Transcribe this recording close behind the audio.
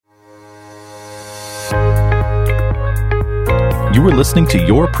You are listening to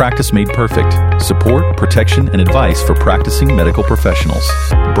Your Practice Made Perfect, support, protection, and advice for practicing medical professionals.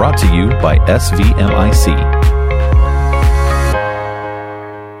 Brought to you by SVMIC.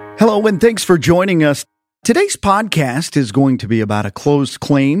 Hello, and thanks for joining us. Today's podcast is going to be about a closed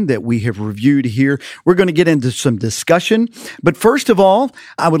claim that we have reviewed here. We're going to get into some discussion, but first of all,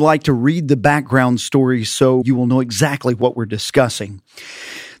 I would like to read the background story so you will know exactly what we're discussing.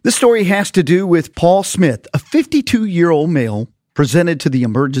 This story has to do with Paul Smith, a 52-year-old male presented to the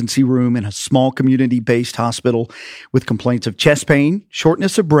emergency room in a small community-based hospital with complaints of chest pain,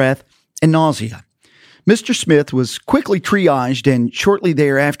 shortness of breath, and nausea. Mr. Smith was quickly triaged, and shortly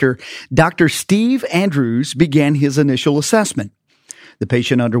thereafter, Dr. Steve Andrews began his initial assessment. The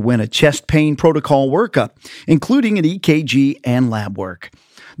patient underwent a chest pain protocol workup, including an EKG and lab work.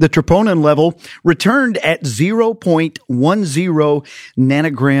 The troponin level returned at 0.10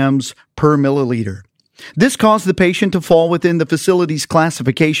 nanograms per milliliter. This caused the patient to fall within the facility's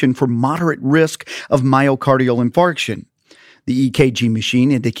classification for moderate risk of myocardial infarction. The EKG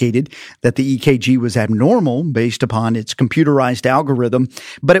machine indicated that the EKG was abnormal based upon its computerized algorithm,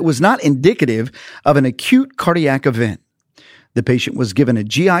 but it was not indicative of an acute cardiac event. The patient was given a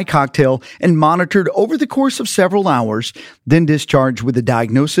GI cocktail and monitored over the course of several hours, then discharged with a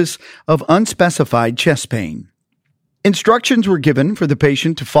diagnosis of unspecified chest pain. Instructions were given for the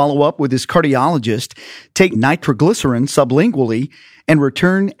patient to follow up with his cardiologist, take nitroglycerin sublingually, and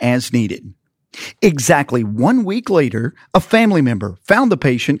return as needed. Exactly 1 week later, a family member found the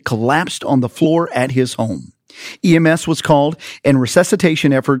patient collapsed on the floor at his home. EMS was called, and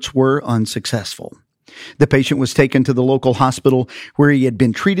resuscitation efforts were unsuccessful. The patient was taken to the local hospital where he had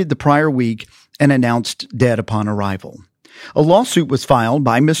been treated the prior week and announced dead upon arrival. A lawsuit was filed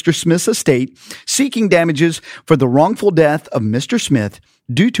by Mr. Smith's estate seeking damages for the wrongful death of Mr. Smith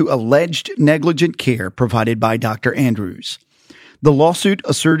due to alleged negligent care provided by Dr. Andrews. The lawsuit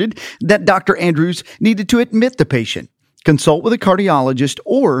asserted that Dr. Andrews needed to admit the patient, consult with a cardiologist,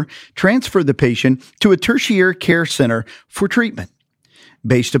 or transfer the patient to a tertiary care center for treatment.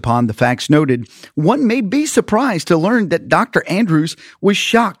 Based upon the facts noted, one may be surprised to learn that Dr. Andrews was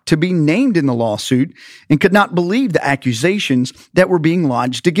shocked to be named in the lawsuit and could not believe the accusations that were being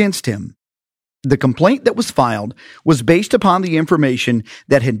lodged against him. The complaint that was filed was based upon the information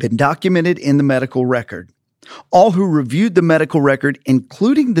that had been documented in the medical record. All who reviewed the medical record,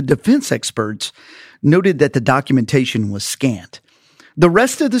 including the defense experts, noted that the documentation was scant. The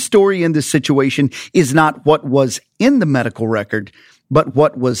rest of the story in this situation is not what was in the medical record, but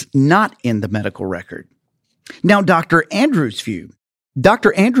what was not in the medical record. Now, Dr. Andrews' view.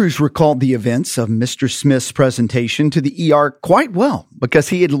 Dr. Andrews recalled the events of Mr. Smith's presentation to the ER quite well because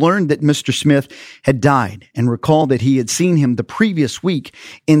he had learned that Mr. Smith had died and recalled that he had seen him the previous week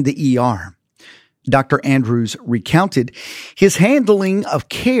in the ER. Dr. Andrews recounted his handling of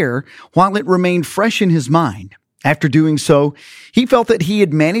care while it remained fresh in his mind. After doing so, he felt that he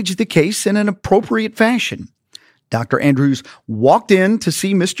had managed the case in an appropriate fashion. Dr. Andrews walked in to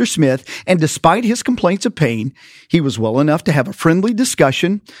see Mr. Smith, and despite his complaints of pain, he was well enough to have a friendly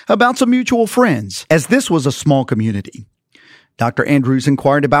discussion about some mutual friends, as this was a small community. Dr. Andrews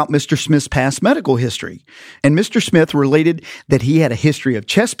inquired about Mr. Smith's past medical history, and Mr. Smith related that he had a history of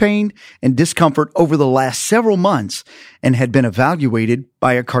chest pain and discomfort over the last several months and had been evaluated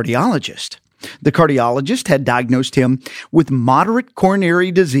by a cardiologist. The cardiologist had diagnosed him with moderate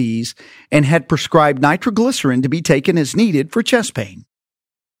coronary disease and had prescribed nitroglycerin to be taken as needed for chest pain.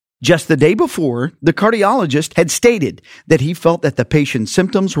 Just the day before, the cardiologist had stated that he felt that the patient's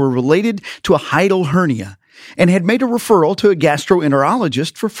symptoms were related to a hiatal hernia and had made a referral to a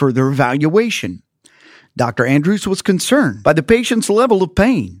gastroenterologist for further evaluation. Dr. Andrews was concerned by the patient's level of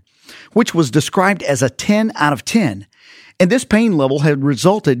pain, which was described as a 10 out of 10, and this pain level had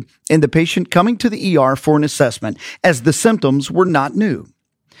resulted in the patient coming to the ER for an assessment, as the symptoms were not new.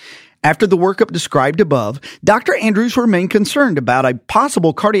 After the workup described above, Dr. Andrews remained concerned about a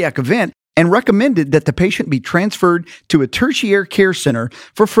possible cardiac event and recommended that the patient be transferred to a tertiary care center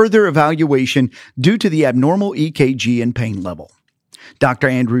for further evaluation due to the abnormal EKG and pain level. Dr.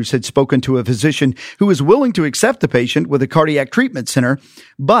 Andrews had spoken to a physician who was willing to accept the patient with a cardiac treatment center,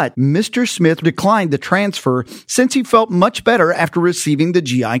 but Mr. Smith declined the transfer since he felt much better after receiving the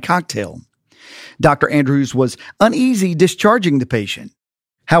GI cocktail. Dr. Andrews was uneasy discharging the patient.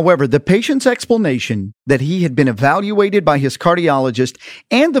 However, the patient's explanation that he had been evaluated by his cardiologist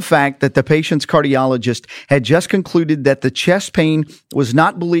and the fact that the patient's cardiologist had just concluded that the chest pain was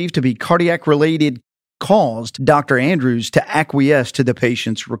not believed to be cardiac-related caused Dr. Andrews to acquiesce to the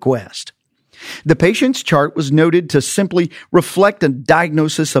patient's request. The patient's chart was noted to simply reflect a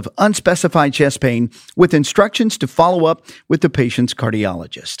diagnosis of unspecified chest pain with instructions to follow up with the patient's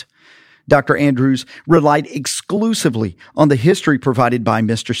cardiologist. Dr. Andrews relied exclusively on the history provided by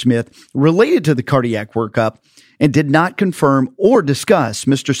Mr. Smith related to the cardiac workup and did not confirm or discuss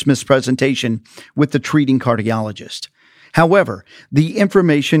Mr. Smith's presentation with the treating cardiologist. However, the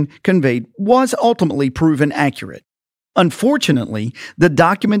information conveyed was ultimately proven accurate. Unfortunately, the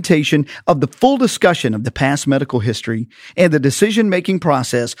documentation of the full discussion of the past medical history and the decision-making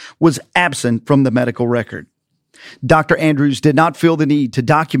process was absent from the medical record. Dr. Andrews did not feel the need to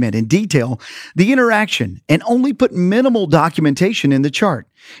document in detail the interaction and only put minimal documentation in the chart.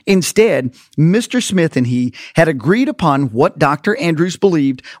 Instead, Mr. Smith and he had agreed upon what Dr. Andrews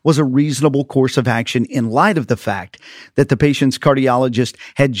believed was a reasonable course of action in light of the fact that the patient's cardiologist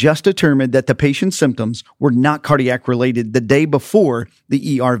had just determined that the patient's symptoms were not cardiac related the day before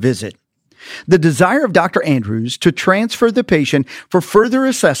the ER visit. The desire of Dr. Andrews to transfer the patient for further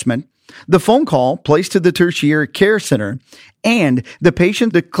assessment, the phone call placed to the tertiary care center, and the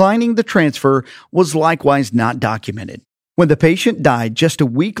patient declining the transfer was likewise not documented. When the patient died just a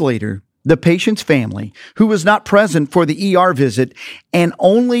week later, the patient's family, who was not present for the ER visit and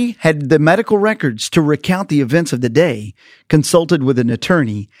only had the medical records to recount the events of the day, consulted with an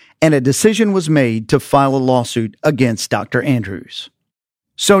attorney, and a decision was made to file a lawsuit against Dr. Andrews.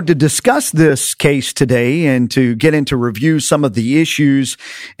 So to discuss this case today and to get into review some of the issues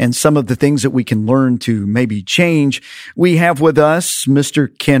and some of the things that we can learn to maybe change, we have with us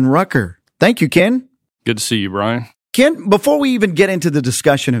Mr. Ken Rucker. Thank you, Ken. Good to see you, Brian. Ken, before we even get into the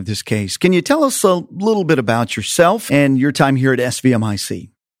discussion of this case, can you tell us a little bit about yourself and your time here at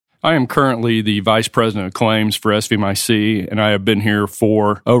SVMIC? I am currently the Vice President of Claims for SVMIC, and I have been here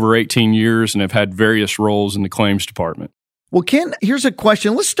for over 18 years and have had various roles in the claims department. Well, Ken, here's a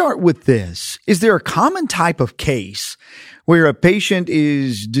question. Let's start with this. Is there a common type of case where a patient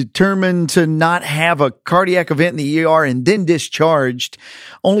is determined to not have a cardiac event in the ER and then discharged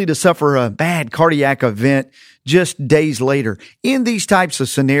only to suffer a bad cardiac event just days later? In these types of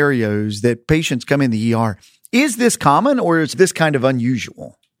scenarios that patients come in the ER, is this common or is this kind of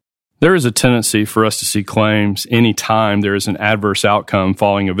unusual? There is a tendency for us to see claims anytime there is an adverse outcome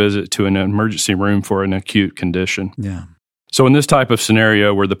following a visit to an emergency room for an acute condition. Yeah. So in this type of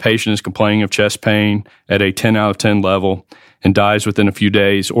scenario where the patient is complaining of chest pain at a 10 out of 10 level and dies within a few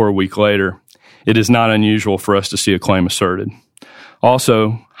days or a week later, it is not unusual for us to see a claim asserted.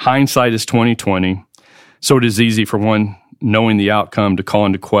 Also, hindsight is 20/20, so it is easy for one knowing the outcome to call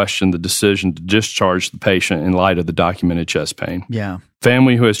into question the decision to discharge the patient in light of the documented chest pain. Yeah.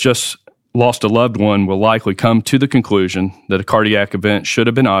 Family who has just lost a loved one will likely come to the conclusion that a cardiac event should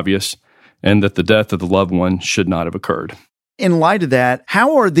have been obvious and that the death of the loved one should not have occurred. In light of that,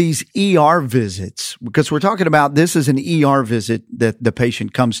 how are these ER visits? Because we're talking about this is an ER visit that the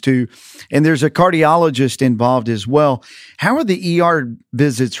patient comes to, and there's a cardiologist involved as well. How are the ER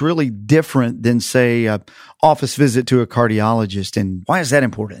visits really different than, say, an office visit to a cardiologist, and why is that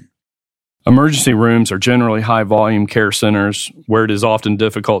important? Emergency rooms are generally high-volume care centers where it is often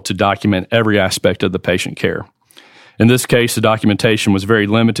difficult to document every aspect of the patient care. In this case, the documentation was very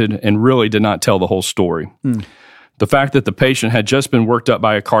limited and really did not tell the whole story. The fact that the patient had just been worked up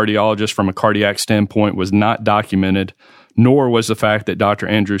by a cardiologist from a cardiac standpoint was not documented, nor was the fact that Dr.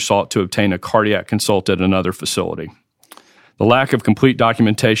 Andrews sought to obtain a cardiac consult at another facility. The lack of complete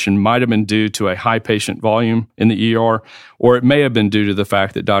documentation might have been due to a high patient volume in the ER, or it may have been due to the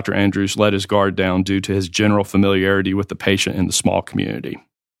fact that Dr. Andrews let his guard down due to his general familiarity with the patient in the small community.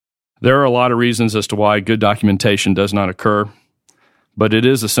 There are a lot of reasons as to why good documentation does not occur, but it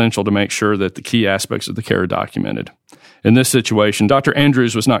is essential to make sure that the key aspects of the care are documented. In this situation, Dr.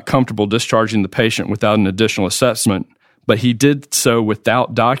 Andrews was not comfortable discharging the patient without an additional assessment, but he did so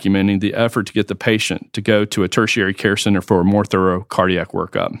without documenting the effort to get the patient to go to a tertiary care center for a more thorough cardiac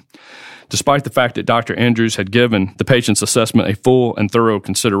workup. Despite the fact that Dr. Andrews had given the patient's assessment a full and thorough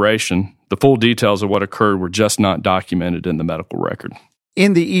consideration, the full details of what occurred were just not documented in the medical record.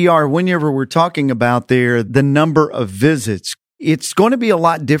 In the ER, whenever we're talking about there, the number of visits, it's going to be a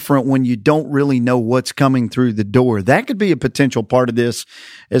lot different when you don't really know what's coming through the door. That could be a potential part of this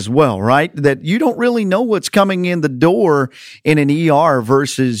as well, right? That you don't really know what's coming in the door in an ER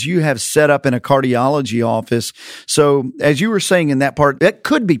versus you have set up in a cardiology office. So as you were saying in that part, that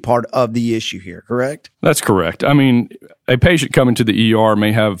could be part of the issue here, correct? That's correct. I mean, a patient coming to the ER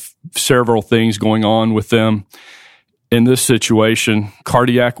may have several things going on with them. In this situation,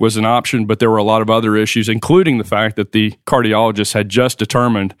 cardiac was an option, but there were a lot of other issues, including the fact that the cardiologist had just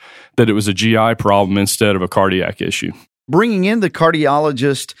determined that it was a GI problem instead of a cardiac issue. bringing in the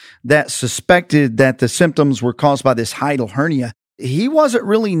cardiologist that suspected that the symptoms were caused by this hiatal hernia, he wasn't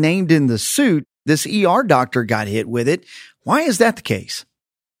really named in the suit. This ER doctor got hit with it. Why is that the case?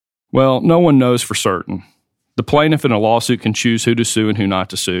 Well, no one knows for certain. The plaintiff in a lawsuit can choose who to sue and who not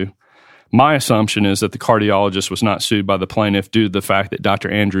to sue. My assumption is that the cardiologist was not sued by the plaintiff due to the fact that Dr.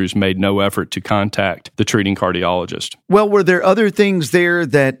 Andrews made no effort to contact the treating cardiologist. Well, were there other things there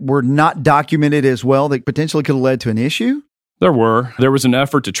that were not documented as well that potentially could have led to an issue? There were. There was an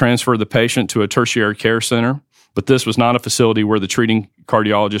effort to transfer the patient to a tertiary care center, but this was not a facility where the treating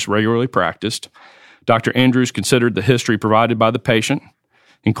cardiologist regularly practiced. Dr. Andrews considered the history provided by the patient,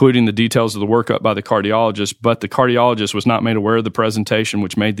 including the details of the workup by the cardiologist, but the cardiologist was not made aware of the presentation,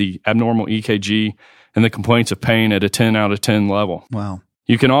 which made the abnormal EKG and the complaints of pain at a 10 out of 10 level. Wow.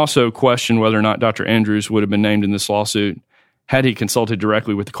 You can also question whether or not Dr. Andrews would have been named in this lawsuit had he consulted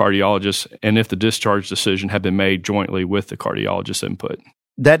directly with the cardiologist and if the discharge decision had been made jointly with the cardiologist's input.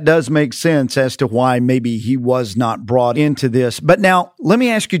 That does make sense as to why maybe he was not brought into this. But now, let me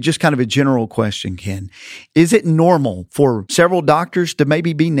ask you just kind of a general question, Ken. Is it normal for several doctors to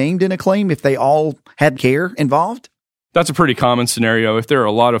maybe be named in a claim if they all had care involved? That's a pretty common scenario. If there are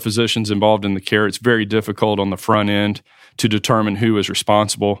a lot of physicians involved in the care, it's very difficult on the front end to determine who is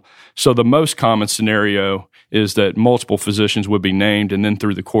responsible. So the most common scenario is that multiple physicians would be named, and then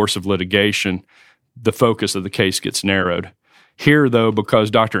through the course of litigation, the focus of the case gets narrowed. Here, though, because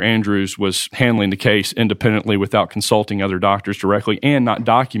Dr. Andrews was handling the case independently without consulting other doctors directly and not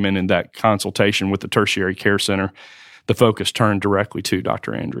documenting that consultation with the tertiary care center, the focus turned directly to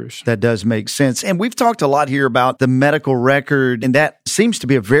Dr. Andrews. That does make sense. And we've talked a lot here about the medical record, and that seems to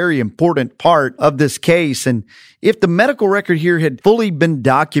be a very important part of this case. And if the medical record here had fully been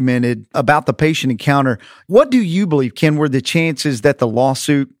documented about the patient encounter, what do you believe, Ken, were the chances that the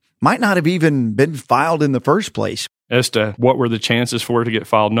lawsuit might not have even been filed in the first place? As to what were the chances for it to get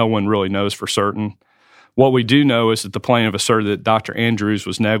filed, no one really knows for certain. What we do know is that the plaintiff asserted that Dr. Andrews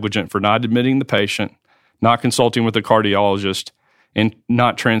was negligent for not admitting the patient, not consulting with the cardiologist, and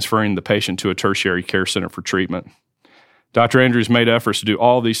not transferring the patient to a tertiary care center for treatment. Dr. Andrews made efforts to do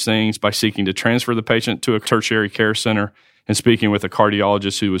all these things by seeking to transfer the patient to a tertiary care center and speaking with a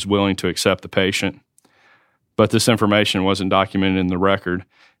cardiologist who was willing to accept the patient. But this information wasn't documented in the record,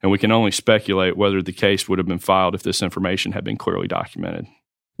 and we can only speculate whether the case would have been filed if this information had been clearly documented.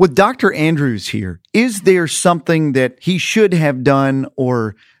 With Dr. Andrews here, is there something that he should have done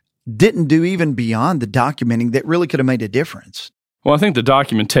or didn't do even beyond the documenting that really could have made a difference? Well, I think the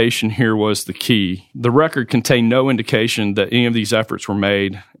documentation here was the key. The record contained no indication that any of these efforts were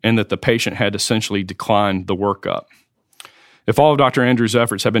made and that the patient had essentially declined the workup. If all of Dr. Andrews'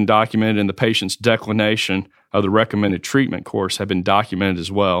 efforts had been documented and the patient's declination of the recommended treatment course had been documented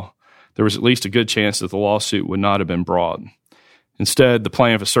as well, there was at least a good chance that the lawsuit would not have been brought. Instead, the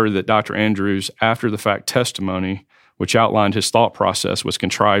plaintiff asserted that Dr. Andrews' after-the-fact testimony, which outlined his thought process, was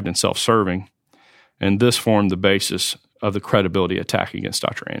contrived and self-serving, and this formed the basis of the credibility attack against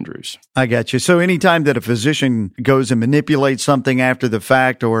Dr. Andrews. I got you. So anytime that a physician goes and manipulates something after the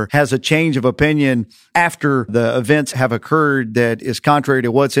fact or has a change of opinion after the events have occurred that is contrary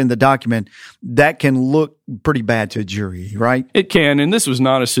to what's in the document, that can look pretty bad to a jury, right? It can, and this was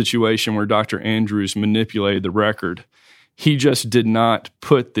not a situation where Dr. Andrews manipulated the record. He just did not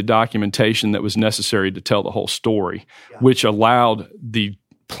put the documentation that was necessary to tell the whole story, which allowed the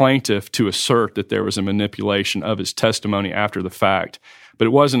plaintiff to assert that there was a manipulation of his testimony after the fact. But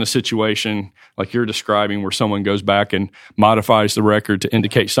it wasn't a situation like you're describing where someone goes back and modifies the record to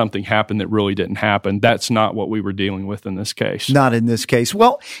indicate something happened that really didn't happen. That's not what we were dealing with in this case. Not in this case.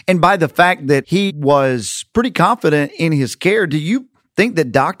 Well, and by the fact that he was pretty confident in his care, do you think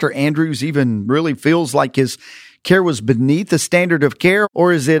that Dr. Andrews even really feels like his care was beneath the standard of care,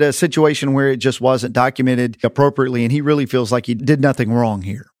 or is it a situation where it just wasn't documented appropriately and he really feels like he did nothing wrong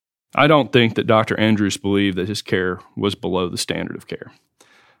here? I don't think that Dr. Andrews believed that his care was below the standard of care.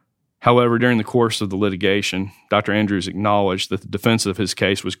 However, during the course of the litigation, Dr. Andrews acknowledged that the defense of his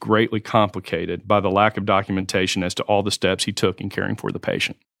case was greatly complicated by the lack of documentation as to all the steps he took in caring for the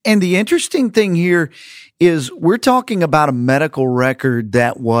patient. And the interesting thing here is we're talking about a medical record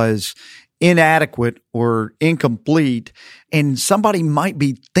that was inadequate or incomplete, and somebody might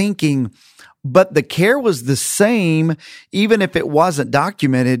be thinking, but the care was the same even if it wasn't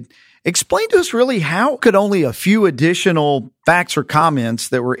documented. Explain to us really how could only a few additional facts or comments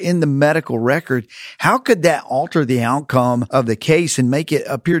that were in the medical record, how could that alter the outcome of the case and make it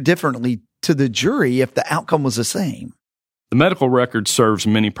appear differently to the jury if the outcome was the same? The medical record serves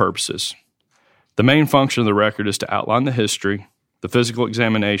many purposes. The main function of the record is to outline the history, the physical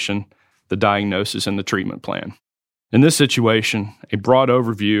examination, the diagnosis, and the treatment plan. In this situation, a broad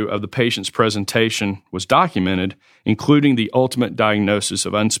overview of the patient's presentation was documented, including the ultimate diagnosis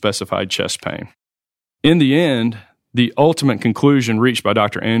of unspecified chest pain. In the end, the ultimate conclusion reached by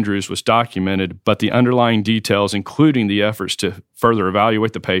Dr. Andrews was documented, but the underlying details, including the efforts to further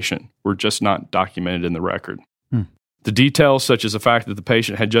evaluate the patient, were just not documented in the record. The details, such as the fact that the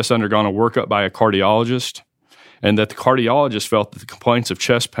patient had just undergone a workup by a cardiologist and that the cardiologist felt that the complaints of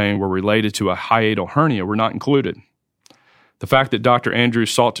chest pain were related to a hiatal hernia, were not included. The fact that Dr. Andrews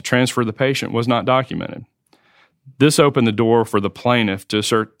sought to transfer the patient was not documented. This opened the door for the plaintiff to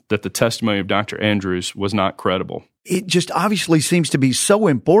assert that the testimony of Dr. Andrews was not credible. It just obviously seems to be so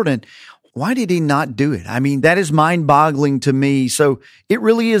important. Why did he not do it? I mean, that is mind-boggling to me. So it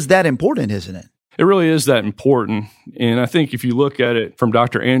really is that important, isn't it? It really is that important. And I think if you look at it from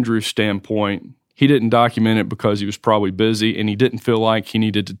Dr. Andrews' standpoint, he didn't document it because he was probably busy and he didn't feel like he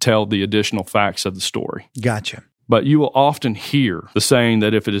needed to tell the additional facts of the story. Gotcha. But you will often hear the saying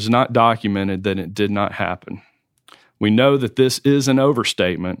that if it is not documented, then it did not happen. We know that this is an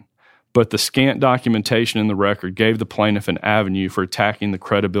overstatement, but the scant documentation in the record gave the plaintiff an avenue for attacking the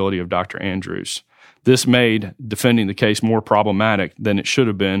credibility of Dr. Andrews. This made defending the case more problematic than it should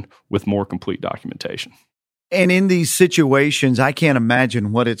have been with more complete documentation. And in these situations, I can't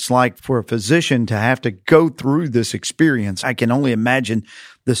imagine what it's like for a physician to have to go through this experience. I can only imagine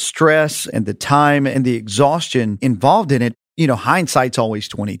the stress and the time and the exhaustion involved in it. You know, hindsight's always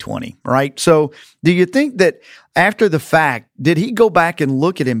 20/20, right? So do you think that after the fact, did he go back and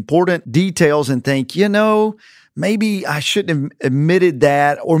look at important details and think, maybe I shouldn't have admitted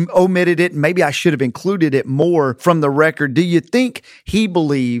that or omitted it. Maybe I should have included it more from the record. Do you think he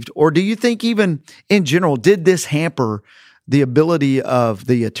believed, or do you think even in general, did this hamper the ability of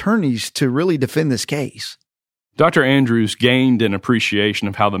the attorneys to really defend this case? Dr. Andrews gained an appreciation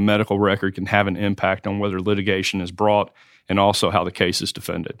of how the medical record can have an impact on whether litigation is brought and also how the case is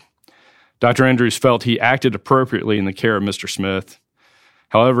defended. Dr. Andrews felt he acted appropriately in the care of Mr. Smith.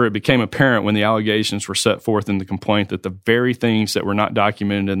 However, it became apparent when the allegations were set forth in the complaint that the very things that were not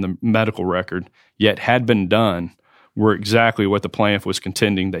documented in the medical record, yet had been done, were exactly what the plaintiff was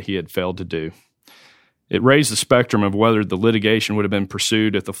contending that he had failed to do. It raised the spectrum of whether the litigation would have been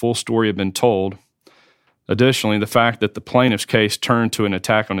pursued if the full story had been told. Additionally, the fact that the plaintiff's case turned to an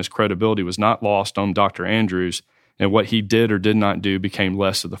attack on his credibility was not lost on Dr. Andrews, and what he did or did not do became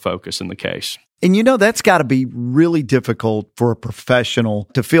less of the focus in the case. And that's got to be really difficult for a professional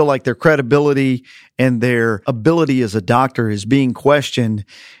to feel like their credibility and their ability as a doctor is being questioned.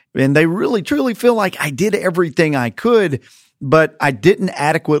 And they really, truly feel like I did everything I could, but I didn't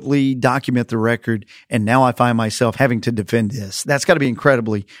adequately document the record. And now I find myself having to defend this. That's got to be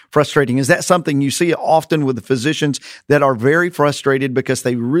incredibly frustrating. Is that something you see often with the physicians that are very frustrated because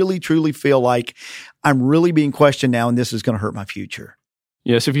they really, truly feel like I'm really being questioned now and this is going to hurt my future?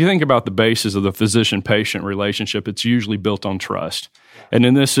 Yes, if you think about the basis of the physician-patient relationship, it's usually built on trust. And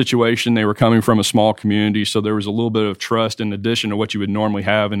in this situation, they were coming from a small community, so there was a little bit of trust in addition to what you would normally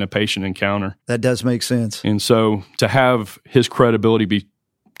have in a patient encounter. That does make sense. And so to have his credibility be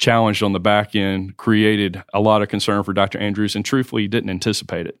challenged on the back end created a lot of concern for Dr. Andrews, and truthfully, he didn't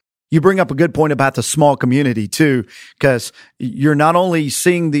anticipate it. You bring up a good point about the small community too, because you're not only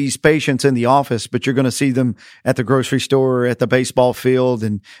seeing these patients in the office, but you're going to see them at the grocery store, at the baseball field,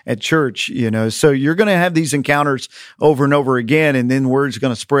 and at church, So you're going to have these encounters over and over again, and then word's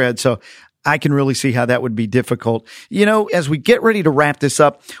going to spread. So I can really see how that would be difficult. As we get ready to wrap this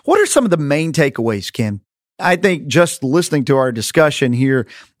up, what are some of the main takeaways, Ken? I think just listening to our discussion here,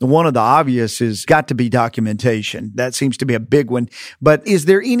 one of the obvious is got to be documentation. That seems to be a big one. But is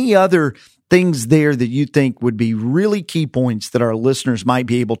there any other things there that you think would be really key points that our listeners might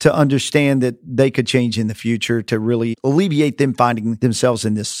be able to understand that they could change in the future to really alleviate them finding themselves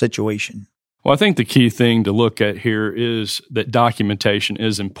in this situation? Well, I think the key thing to look at here is that documentation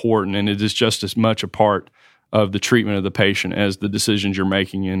is important, and it is just as much a part of the treatment of the patient as the decisions you're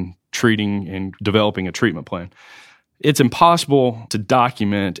making in treating and developing a treatment plan. It's impossible to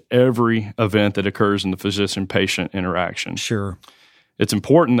document every event that occurs in the physician-patient interaction. Sure. It's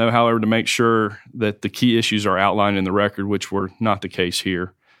important, though, however, to make sure that the key issues are outlined in the record, which were not the case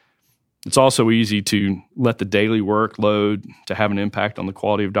here. It's also easy to let the daily workload to have an impact on the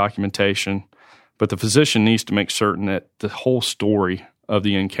quality of documentation, but the physician needs to make certain that the whole story of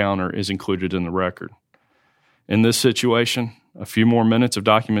the encounter is included in the record. In this situation, a few more minutes of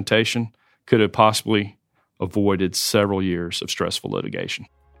documentation could have possibly avoided several years of stressful litigation.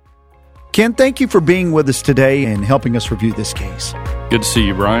 Ken, thank you for being with us today and helping us review this case. Good to see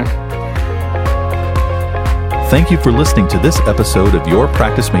you, Brian. Thank you for listening to this episode of Your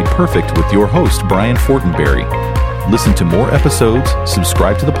Practice Made Perfect with your host, Brian Fortenberry. Listen to more episodes,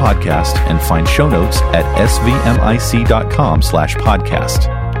 subscribe to the podcast, and find show notes at svmic.com/podcast.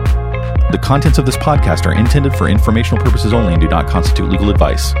 The contents of this podcast are intended for informational purposes only and do not constitute legal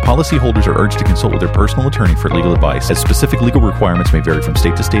advice. Policyholders are urged to consult with their personal attorney for legal advice, as specific legal requirements may vary from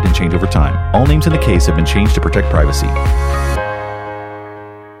state to state and change over time. All names in the case have been changed to protect privacy.